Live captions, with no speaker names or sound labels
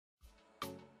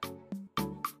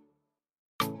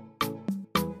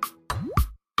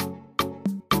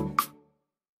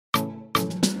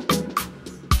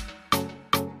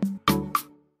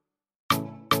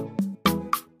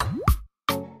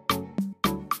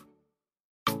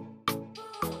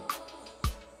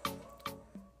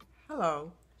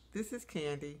Hello, this is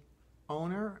Candy,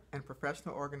 owner and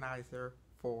professional organizer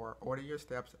for Order Your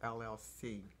Steps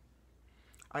LLC.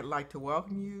 I'd like to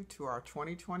welcome you to our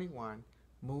 2021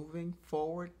 Moving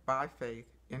Forward by Faith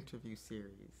interview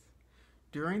series.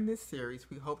 During this series,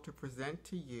 we hope to present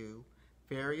to you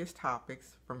various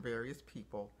topics from various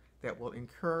people that will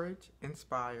encourage,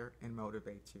 inspire, and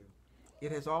motivate you.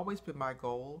 It has always been my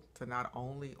goal to not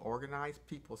only organize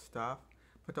people's stuff,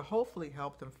 but to hopefully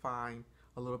help them find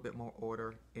a little bit more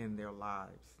order in their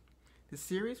lives. The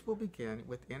series will begin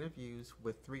with interviews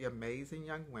with three amazing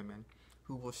young women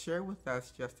who will share with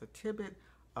us just a tidbit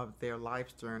of their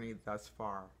life's journey thus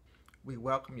far. We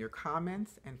welcome your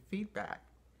comments and feedback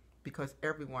because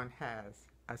everyone has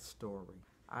a story.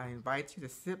 I invite you to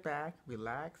sit back,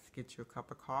 relax, get you a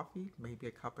cup of coffee, maybe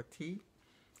a cup of tea,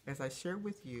 as I share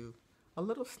with you a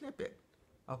little snippet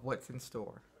of what's in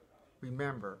store.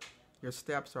 Remember, your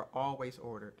steps are always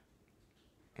ordered,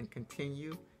 and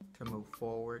continue to move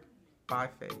forward by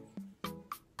faith.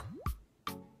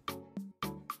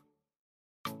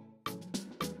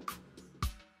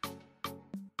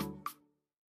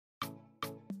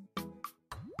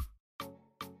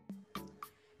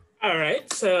 All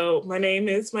right, so my name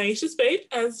is Maisha Spade,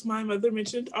 as my mother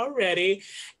mentioned already,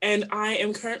 and I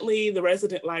am currently the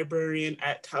resident librarian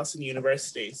at Towson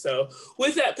University. So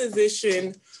with that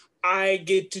position, I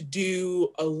get to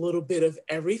do a little bit of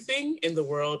everything in the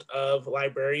world of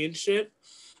librarianship.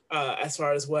 As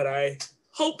far as what I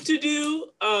hope to do,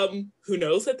 who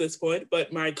knows at this point,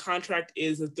 but my contract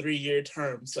is a 3-year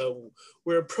term. So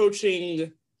we're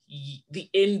approaching the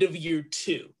end of year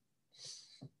 2.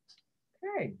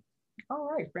 Okay.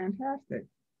 All right. Fantastic.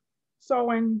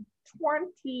 So in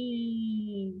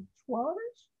 2012,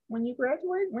 when you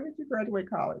graduated, when did you graduate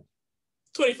college?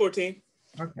 2014.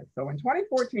 Okay. So in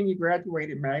 2014, you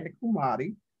graduated magna cum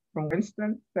laude from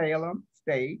Winston-Salem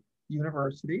State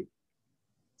University.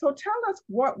 So tell us,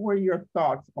 what were your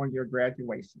thoughts on your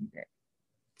graduation day?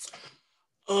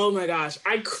 Oh my gosh,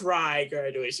 I cry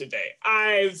graduation day.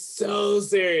 I'm so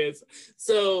serious.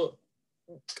 So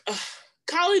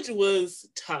college was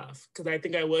tough because I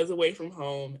think I was away from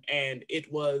home, and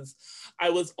I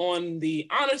was on the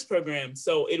honors program.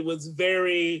 So it was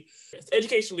very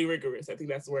educationally rigorous. I think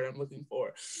that's the word I'm looking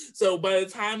for. So by the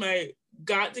time I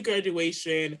got to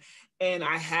graduation and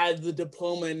I had the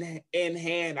diploma in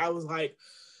hand, I was like,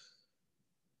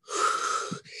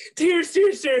 tears,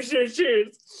 tears, tears, tears,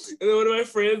 tears. And then one of my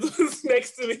friends was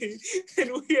next to me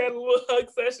and we had a little hug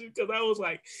session because I was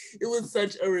like, it was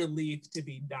such a relief to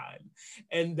be done.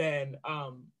 And then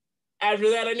after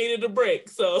that, I needed a break.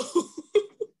 So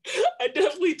I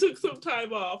definitely took some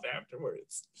time off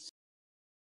afterwards.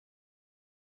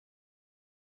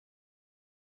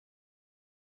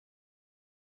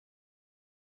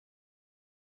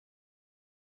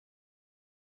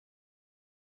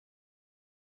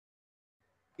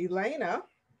 Elena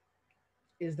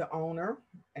is the owner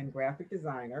and graphic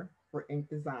designer for Ink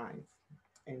Designs,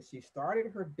 and she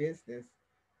started her business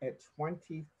at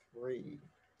 23.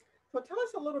 So tell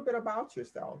us a little bit about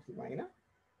yourself, Elena.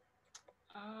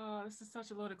 Oh, this is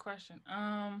such a loaded question.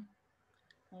 Well,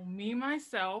 me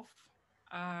myself,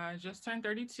 just turned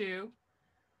 32.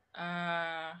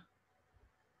 Uh,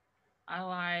 I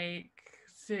like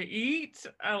to eat.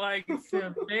 I like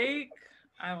to bake.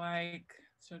 I like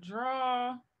to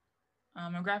draw.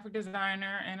 I'm a graphic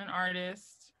designer and an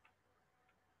artist.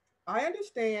 I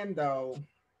understand, though,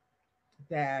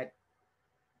 that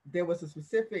there was a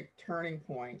specific turning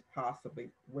point,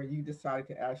 possibly, where you decided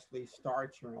to actually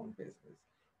start your own business.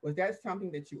 Was that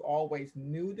something that you always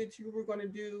knew that you were going to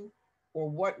do, or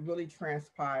what really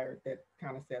transpired that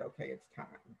kind of said, okay, it's time?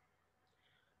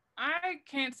 I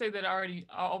can't say that I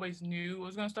always knew I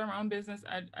was going to start my own business.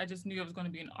 I just knew I was going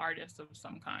to be an artist of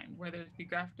some kind, whether it be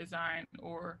graphic design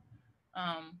or,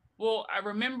 well, I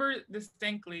remember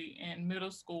distinctly in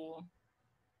middle school,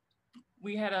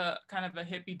 we had a kind of a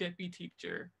hippy dippy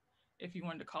teacher, if you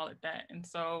wanted to call it that. And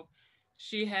so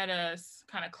she had us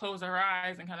kind of close our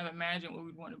eyes and kind of imagine what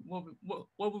we'd want to,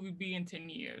 what would we be in 10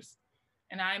 years.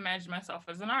 And I imagined myself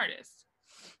as an artist.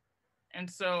 And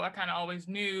so I kind of always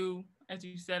knew, as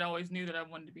you said, always knew that I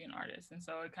wanted to be an artist. And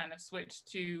so it kind of switched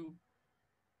to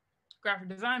graphic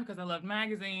design because I loved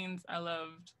magazines. I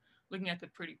loved looking at the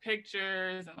pretty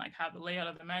pictures and like how the layout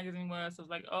of the magazine was. So I was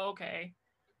like, oh, okay,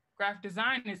 graphic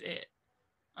design is it.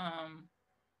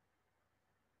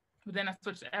 But then I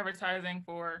switched to advertising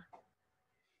for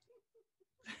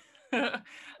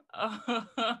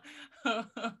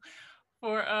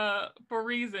for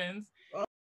reasons.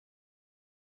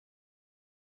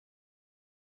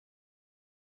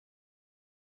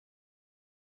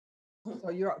 So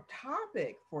your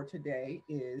topic for today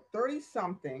is 30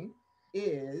 something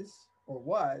is or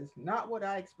was not what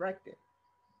I expected.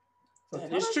 So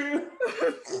that is true.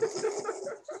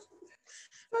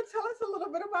 So tell us a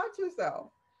little bit about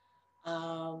yourself.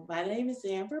 My name is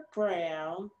Amber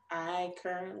Brown. I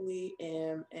currently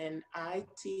am an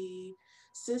IT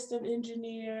system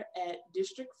engineer at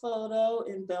District Photo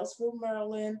in Beltsville,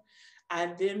 Maryland.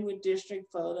 I've been with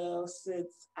District Photo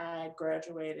since I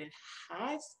graduated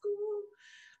high school.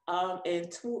 I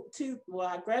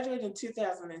graduated in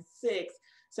 2006.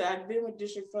 So I've been with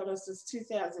District Photo since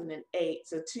 2008.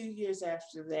 So 2 years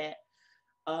after that.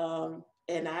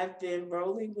 And I've been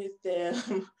rolling with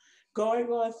them going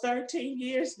on 13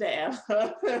 years now.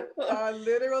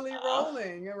 Literally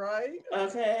rolling, right?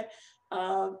 Okay.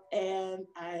 And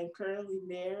I'm currently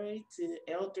married to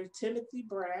Elder Timothy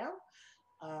Brown.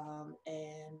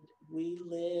 And we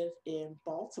live in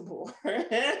Baltimore,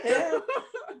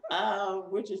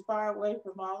 which is far away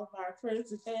from all of our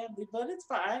friends and family, but it's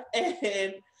fine.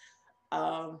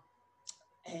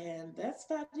 And that's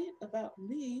about it about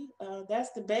me.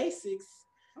 That's the basics.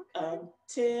 Okay.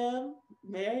 Tim,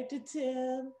 married to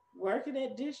Tim, working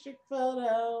at District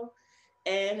Photo,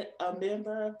 and a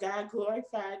member of God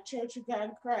Glorified Church of God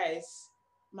in Christ,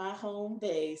 my home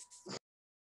base.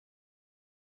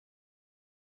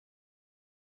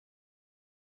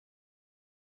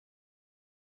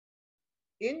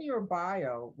 In your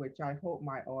bio, which I hope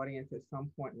my audience at some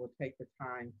point will take the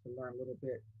time to learn a little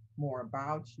bit more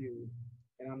about you,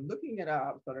 and I'm looking it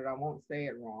up so that I won't say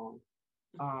it wrong.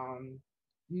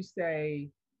 You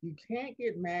say you can't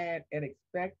get mad at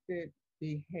expected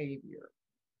behavior,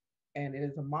 and it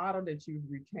is a model that you've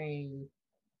retained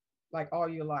like all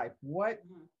your life. What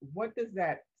does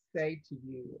that say to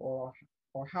you, or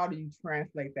how do you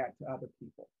translate that to other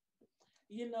people?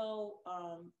 You know,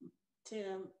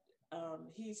 Tim,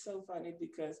 he's so funny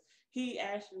because he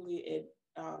actually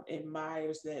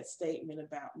admires that statement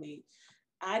about me.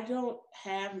 I don't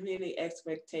have many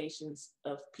expectations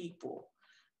of people.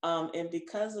 And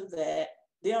because of that,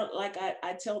 they don't like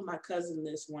I tell my cousin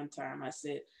this one time. I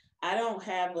said, I don't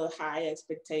have a high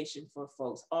expectation for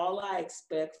folks. All I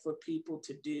expect for people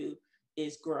to do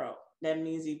is grow. That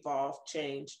means evolve,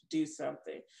 change, do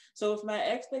something. So if my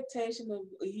expectation of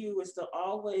you is to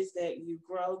always that you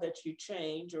grow, that you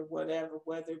change or whatever,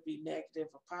 whether it be negative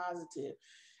or positive,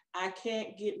 I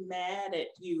can't get mad at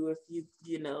you if you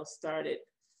started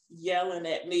yelling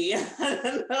at me out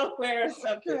of nowhere or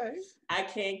something. Okay. I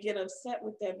can't get upset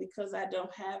with that because I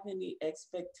don't have any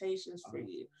expectations for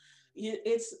you.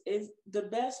 It's the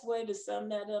best way to sum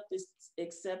that up is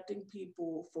accepting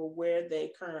people for where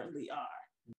they currently are.